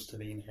forwards to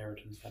the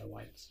inheritance that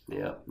awaits.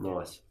 Yeah,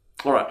 nice.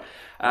 All right.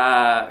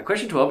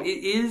 Question 12.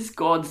 Is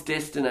God's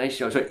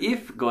destination... So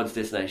if God's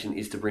destination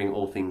is to bring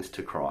all things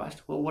to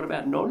Christ, well, what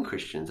about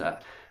non-Christians? Are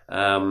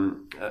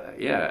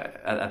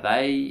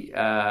they...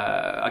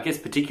 I guess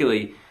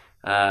particularly...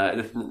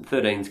 the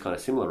 13 is kind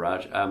of similar,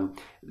 Raj,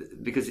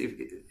 because if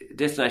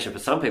destination for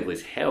some people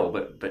is hell,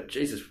 but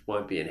Jesus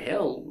won't be in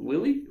hell,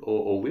 will he?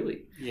 Or will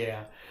he?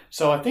 Yeah.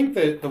 So I think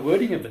the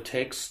wording of the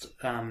text,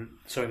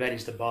 so that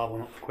is the Bible,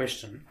 not the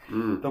question.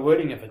 The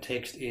wording of the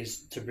text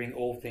is to bring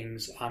all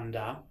things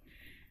under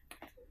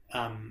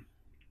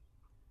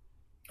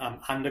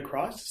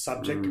Christ,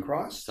 subject to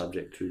Christ.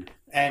 Subject to.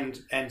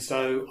 And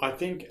so I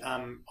think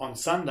on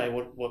Sunday,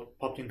 what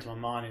popped into my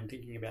mind in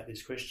thinking about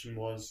this question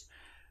was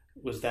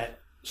that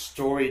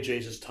story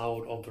Jesus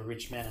told of the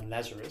rich man and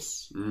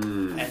Lazarus.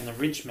 And the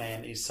rich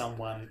man is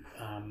someone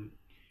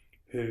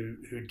who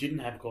didn't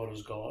have God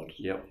as God,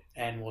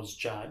 and was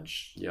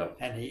judged,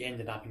 and he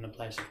ended up in a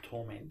place of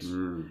torment.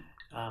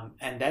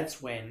 And that's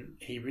when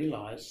he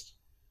realised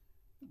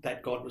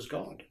that God was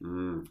God.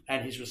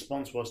 And his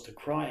response was to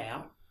cry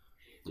out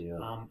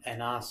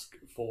and ask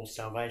for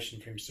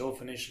salvation for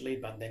himself initially,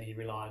 but then he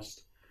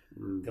realised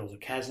there was a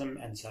chasm,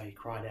 and so he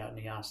cried out and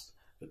he asked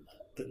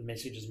that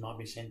messages might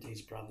be sent to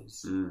his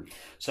brothers.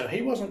 So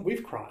he wasn't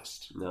with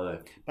Christ. No.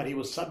 But he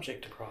was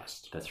subject to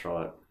Christ. That's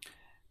right.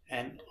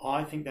 And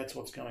I think that's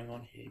what's going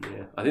on here.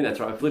 Yeah, I think that's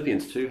right.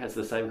 Philippians 2 has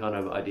the same kind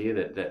of idea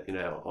that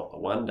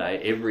one day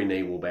every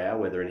knee will bow,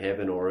 whether in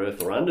heaven or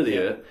earth or under the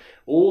earth.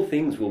 All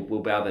things will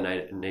bow the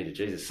knee to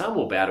Jesus. Some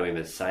will bow to him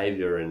as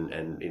Saviour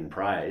and in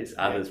praise.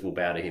 Others will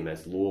bow to him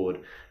as Lord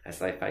as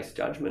they face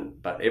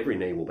judgment. But every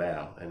knee will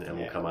bow and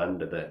will come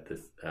under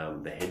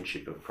the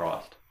headship of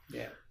Christ.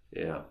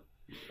 Yeah.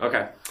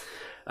 Okay.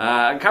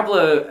 A couple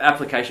of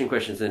application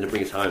questions then to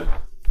bring us home.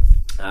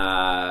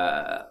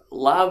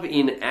 Love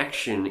in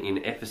action in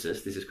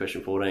Ephesus, this is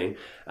question 14,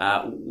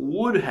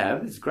 would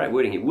have, this is great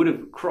wording here, would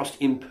have crossed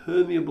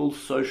impermeable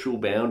social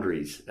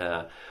boundaries.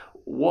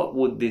 What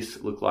would this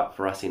look like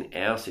for us in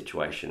our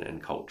situation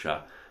and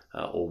culture,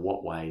 or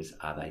what ways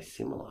are they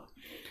similar?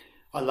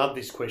 I love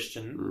this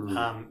question,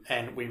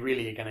 and we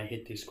really are going to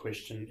hit this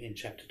question in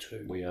chapter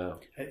 2. We are.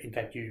 In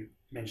fact, you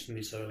mentioned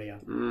this earlier.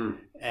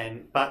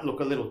 But look,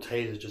 a little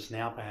teaser just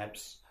now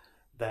perhaps,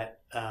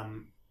 that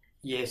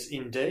yes,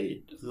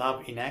 indeed,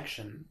 love in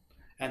action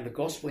and the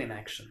gospel in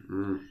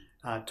action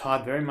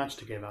tied very much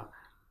together.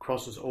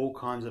 crosses all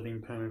kinds of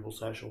impermeable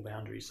social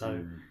boundaries.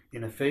 So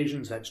in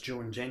Ephesians, that's Jew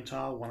and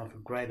Gentile, one of the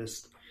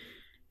greatest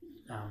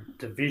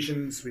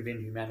divisions within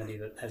humanity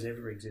that has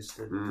ever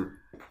existed.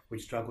 We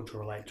struggle to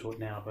relate to it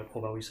now, but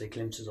although we see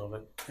glimpses of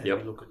it as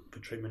we look at the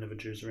treatment of the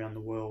Jews around the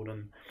world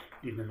and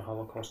even in the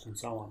Holocaust and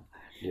so on.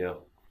 Yeah.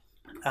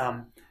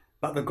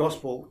 But the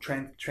gospel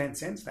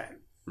transcends that.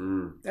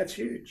 That's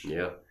huge.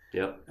 Yeah.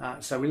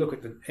 So we look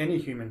at any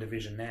human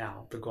division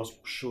now, the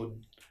gospel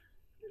should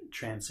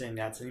transcend.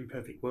 Now, it's an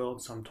imperfect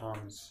world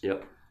sometimes.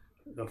 Yep.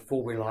 The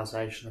full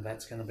realisation of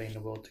that's going to be in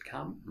the world to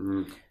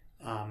come.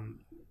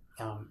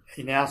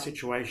 In our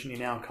situation,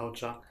 in our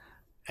culture,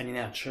 and in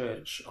our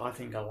church, I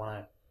think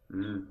I've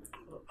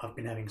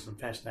been having some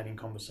fascinating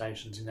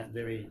conversations in that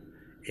very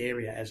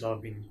area as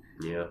I've been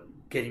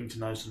getting to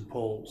know St.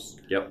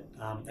 Paul's. Yep.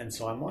 And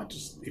so I might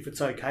just, if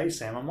it's okay,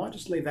 Sam, I might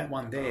just leave that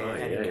one there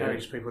and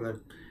encourage people to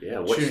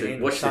watch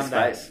this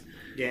space.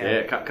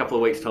 A couple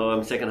of weeks'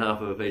 time, second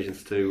half of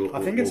Ephesians 2. I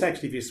think it's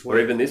actually this week. Or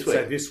even this week.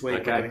 So this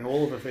week we're doing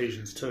all of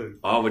Ephesians 2.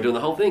 Oh, we're doing the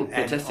whole thing.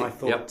 Fantastic. And I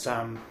thought,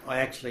 I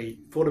actually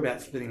thought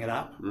about splitting it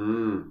up,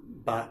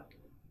 but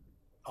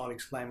I'll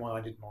explain why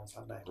I didn't on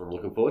Sunday. I'm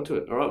looking forward to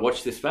it. All right,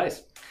 watch this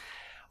space.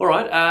 All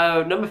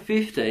right, number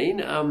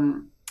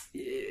 15,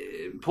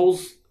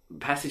 Paul's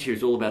passage here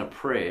is all about a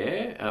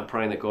prayer,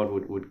 praying that God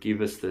would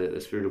give us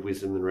the spirit of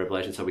wisdom and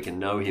revelation so we can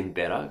know him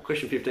better.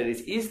 Question 15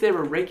 is there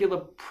a regular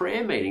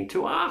prayer meeting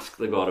to ask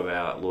the God of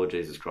our Lord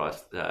Jesus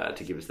Christ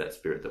to give us that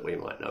spirit that we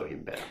might know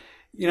him better?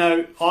 You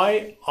know,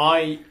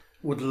 I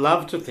would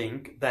love to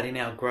think that in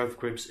our growth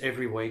groups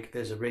every week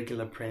there's a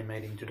regular prayer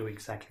meeting to do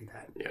exactly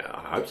that. Yeah,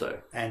 I hope so.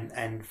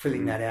 And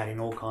filling that out in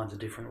all kinds of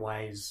different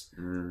ways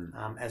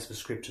as the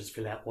scriptures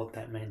fill out what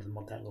that means and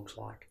what that looks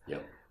like.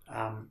 Yep.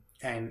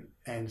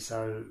 And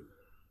so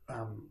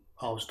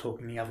I was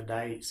talking the other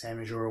day,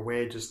 Sam, as you're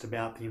aware, just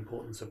about the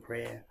importance of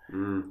prayer.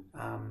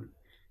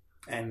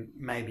 And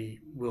maybe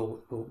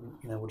we'll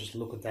just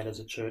look at that as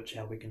a church,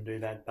 how we can do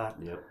that. But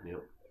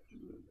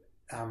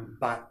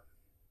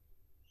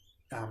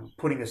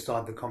putting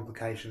aside the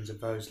complications of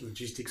those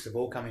logistics of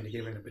all coming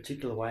together in a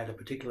particular way at a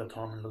particular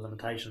time and the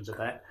limitations of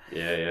that.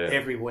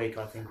 Every week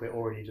I think we're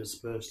already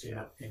dispersed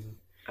in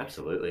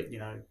absolutely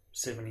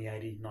 70,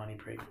 80, 90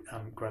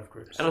 growth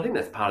groups. And I think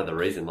that's part of the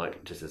reason,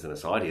 like just as an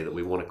aside here, that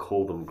we want to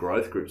call them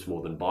growth groups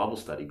more than Bible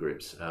study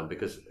groups,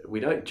 because we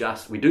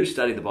do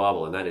study the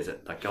Bible, and that is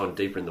like going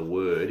deeper in the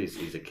Word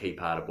is a key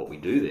part of what we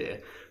do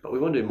there. But we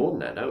want to do more than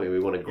that, don't we? We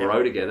want to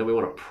grow together. We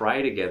want to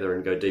pray together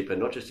and go deeper,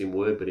 not just in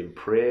word, but in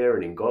prayer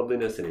and in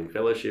godliness and in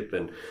fellowship.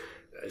 And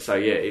so,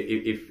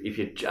 if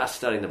you're just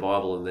studying the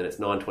Bible and then it's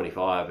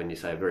 9:25 and you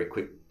say a very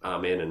quick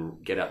amen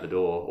and get out the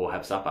door or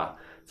have supper,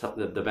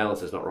 the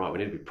balance is not right. We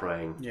need to be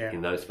praying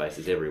in those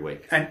spaces every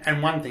week.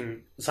 And one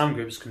thing some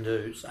groups can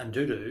do and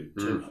do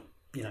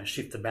to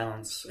shift the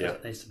balance as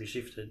it needs to be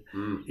shifted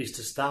is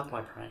to start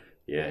by praying.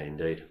 Yeah,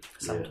 indeed.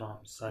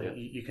 Sometimes. So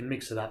you can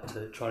mix it up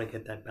to try to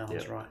get that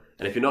balance right.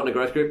 And if you're not in a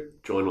growth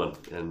group, join one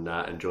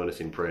and join us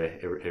in prayer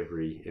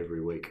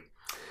every week.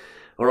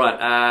 All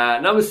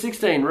right, number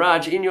 16,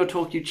 Raj, in your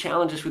talk you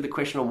challenge us with a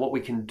question on what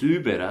we can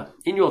do better.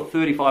 In your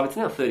 35, it's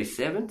now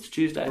 37, it's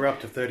Tuesday. We're up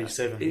to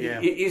 37,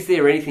 Is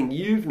there anything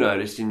you've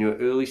noticed in your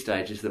early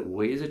stages that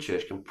we as a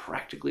church can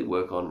practically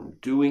work on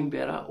doing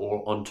better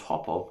or on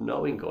top of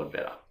knowing God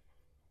better?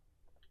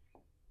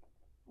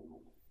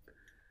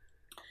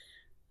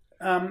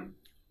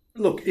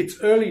 Look, it's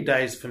early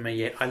days for me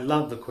yet. I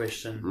love the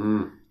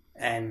question.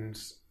 And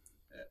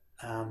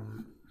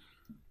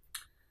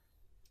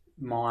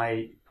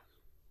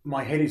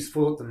my head is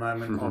full at the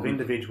moment of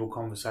individual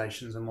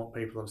conversations and what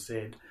people have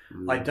said.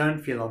 I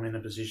don't feel I'm in a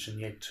position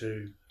yet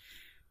to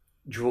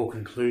draw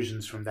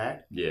conclusions from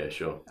that. Yeah,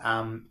 sure.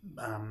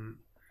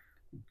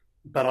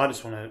 But I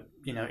just want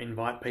to,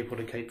 invite people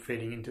to keep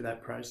feeding into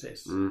that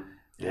process. And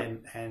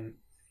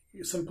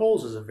St.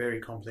 Paul's is a very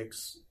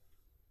complex,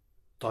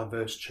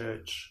 diverse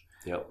church.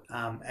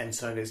 And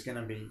so there's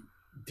going to be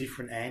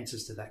different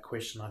answers to that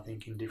question, I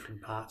think, in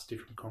different parts,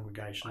 different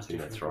congregations,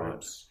 different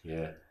groups.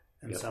 Right.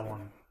 And so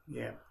on.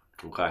 Yeah.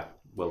 Okay.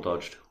 Well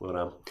dodged. Well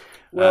done.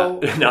 Well,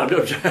 no, I'm not.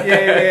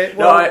 Well,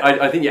 no,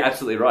 I think you're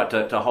absolutely right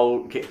to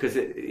hold, because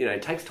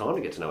it takes time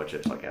to get to know a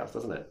church like ours,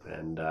 doesn't it?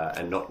 And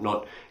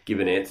not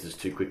giving answers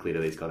too quickly to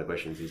these kind of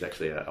questions is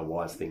actually a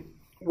wise thing.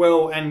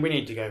 Well, and we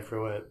need to go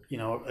through a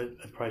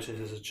process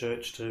as a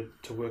church to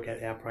work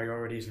out our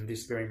priorities, and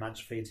this very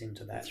much feeds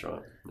into that. That's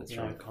right. That's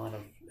right. Kind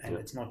of, and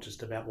it's not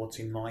just about what's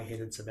in my head;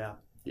 it's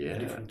about the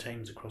different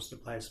teams across the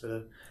place,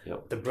 for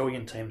the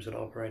brilliant teams that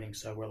are operating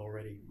so well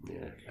already.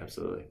 Yeah,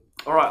 absolutely.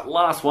 All right,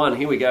 last one.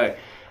 Here we go.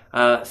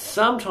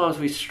 Sometimes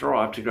we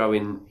strive to grow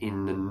in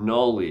the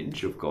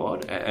knowledge of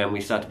God, and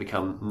we start to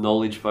become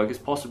knowledge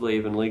focused, possibly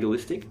even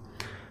legalistic,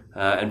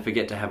 and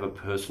forget to have a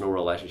personal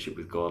relationship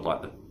with God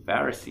like the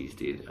Pharisees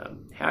did.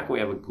 How can we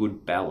have a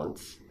good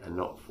balance and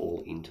not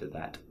fall into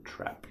that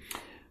trap?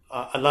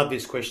 I love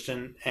this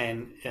question,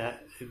 and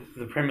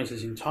the premise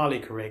is entirely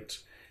correct,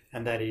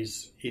 and that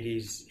is it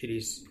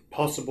is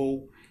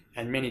possible,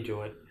 and many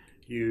do it.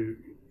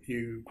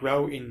 you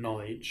grow in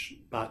knowledge,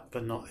 but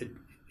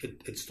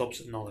it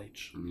stops at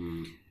knowledge.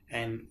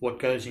 And what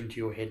goes into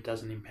your head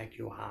doesn't impact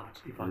your heart,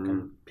 if I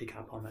can pick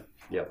up on that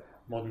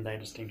modern day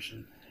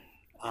distinction.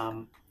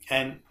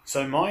 And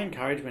so my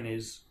encouragement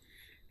is,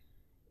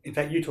 in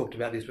fact, you talked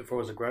about this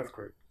before as a growth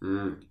group.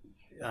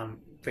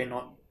 They're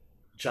not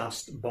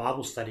just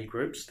Bible study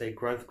groups, they're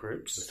growth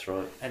groups. That's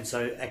right. And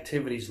so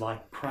activities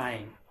like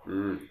praying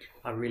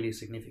are really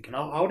significant.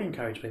 I would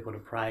encourage people to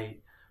pray,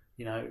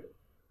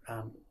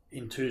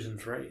 in 2s and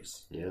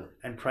 3s. Yeah.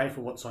 And pray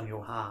for what's on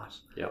your heart.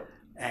 Yep.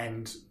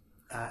 And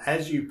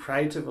as you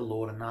pray to the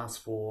Lord and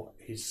ask for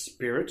His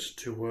Spirit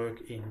to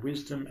work in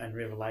wisdom and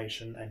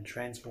revelation and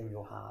transform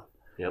your heart,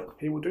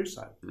 He will do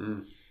so.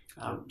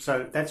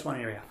 So that's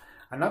one area.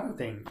 Another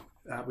thing,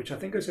 which I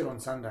think I said on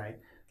Sunday,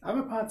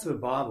 other parts of the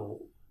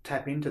Bible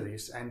tap into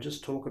this and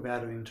just talk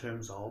about it in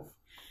terms of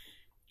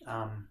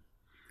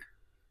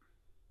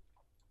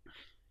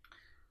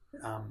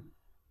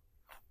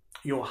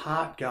your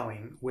heart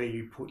going where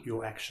you put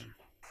your action.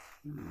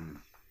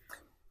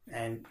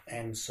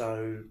 And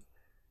so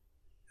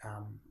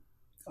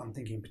I'm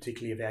thinking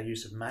particularly of our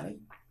use of money.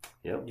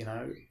 Yep.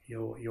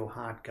 Your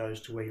heart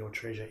goes to where your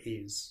treasure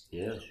is.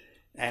 Yeah.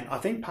 And I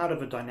think part of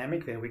the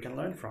dynamic there we can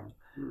learn from.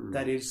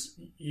 That is,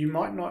 you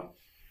might not,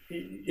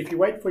 if you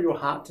wait for your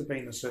heart to be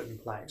in a certain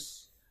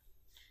place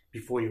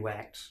before you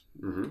act,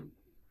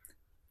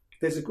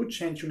 there's a good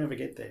chance you'll never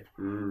get there.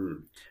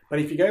 But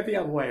if you go the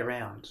other way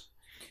around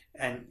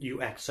and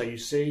you act, so you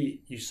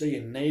see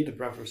a need the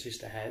brother or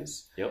sister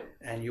has,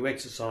 and you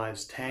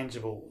exercise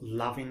tangible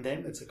love in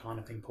them. That's the kind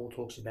of thing Paul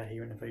talks about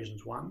here in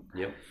Ephesians 1.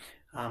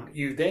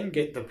 You then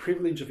get the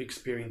privilege of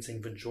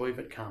experiencing the joy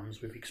that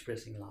comes with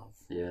expressing love.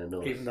 Yeah,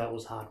 nice. Even though it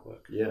was hard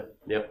work. Yeah,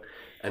 yep.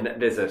 And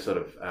there's a sort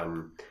of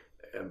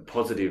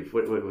positive,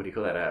 what do you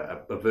call that?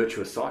 A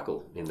virtuous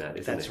cycle in that,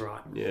 isn't That's it?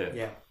 right. Yeah.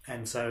 Yeah.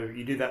 And so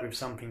you do that with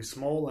something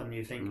small and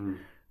you think,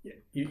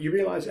 you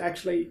realise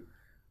actually,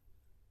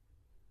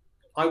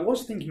 I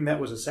was thinking that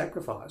was a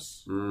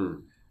sacrifice,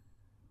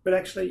 but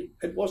actually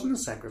it wasn't a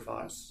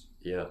sacrifice.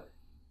 Yeah.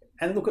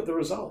 And look at the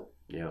result.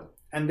 Yeah.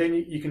 And then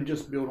you can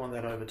just build on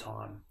that over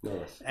time.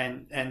 Nice.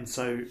 And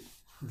so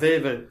they're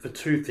the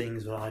two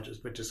things that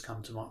would just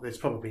come to mind. There's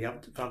probably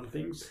other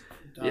things.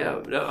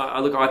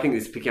 I think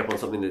it's picking up on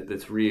something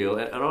that's real.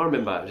 And I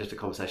remember just a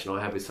conversation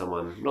I had with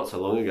someone not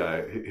so long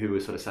ago who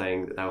was sort of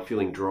saying that they were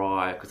feeling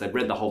dry because they'd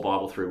read the whole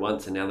Bible through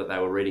once, and now that they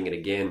were reading it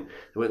again,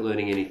 they weren't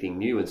learning anything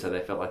new, and so they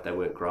felt like they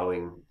weren't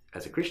growing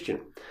as a Christian.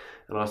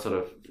 And I sort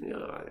of,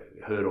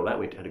 I heard all that.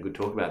 We had a good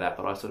talk about that,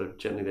 but I sort of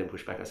gently then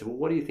pushed back. I said, well,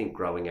 what do you think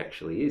growing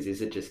actually is?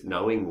 Is it just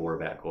knowing more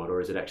about God, or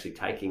is it actually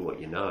taking what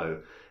you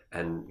know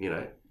and,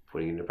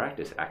 putting it into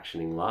practice,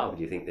 actioning love?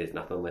 Do you think there's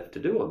nothing left to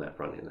do on that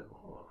front end?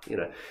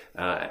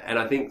 And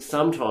I think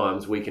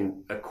sometimes we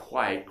can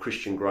equate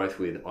Christian growth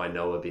with, I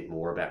know a bit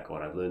more about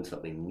God, I've learned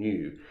something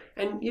new.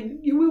 And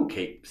you will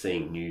keep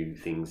seeing new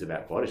things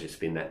about God as you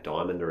spin that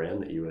diamond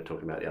around that you were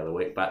talking about the other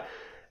week. But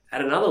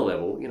at another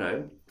level,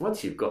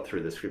 once you've got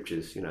through the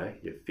scriptures, your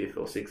 5th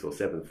or 6th or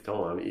 7th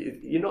time,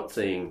 you're not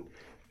seeing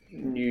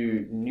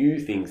new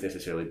things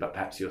necessarily, but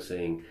perhaps you're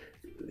seeing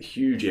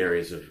huge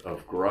areas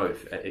of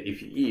growth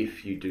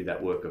if you do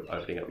that work of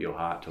opening up your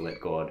heart to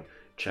let God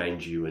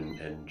change you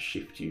and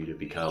shift you to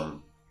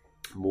become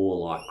more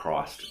like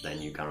Christ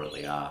than you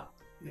currently are.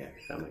 Yeah,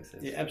 if that makes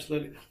sense. Yeah,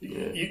 absolutely.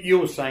 Yeah. You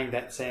were saying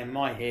that, Sam.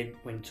 My head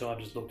went to, I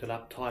just looked it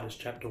up, Titus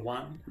chapter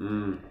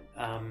 1.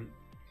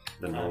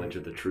 The knowledge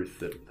of the truth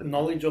that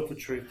knowledge of the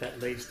truth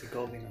that leads to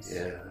godliness.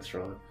 Yeah, that's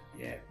right.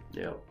 Yeah.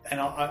 Yeah.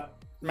 And I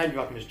maybe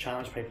I can just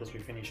challenge people as we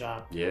finish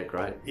up. Yeah,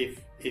 great.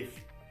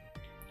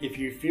 If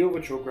you feel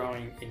that you're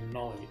growing in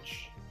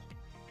knowledge,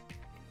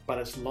 but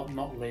it's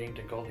not leading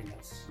to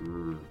godliness,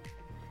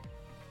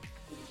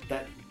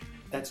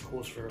 that's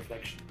cause for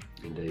reflection.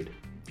 Indeed.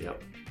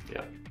 Yep.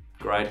 Yep.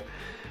 Great.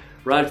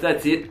 Raj,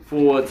 that's it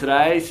for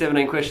today.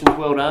 17 questions,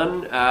 well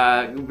done.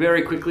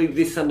 Very quickly,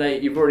 this Sunday,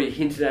 you've already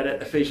hinted at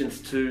it,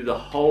 Ephesians 2, the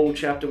whole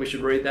chapter. We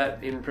should read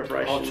that in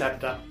preparation. Whole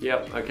chapter.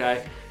 Yep,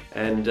 okay.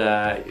 And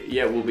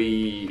we'll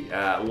be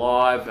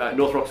live.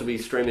 North Rocks will be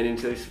streaming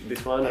into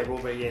this one. They will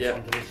be, yes,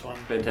 onto this one.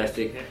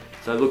 Fantastic. Yep.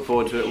 So look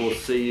forward to it. We'll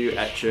see you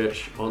at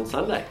church on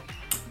Sunday.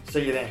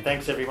 See you then.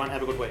 Thanks, everyone.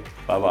 Have a good week.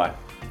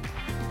 Bye-bye.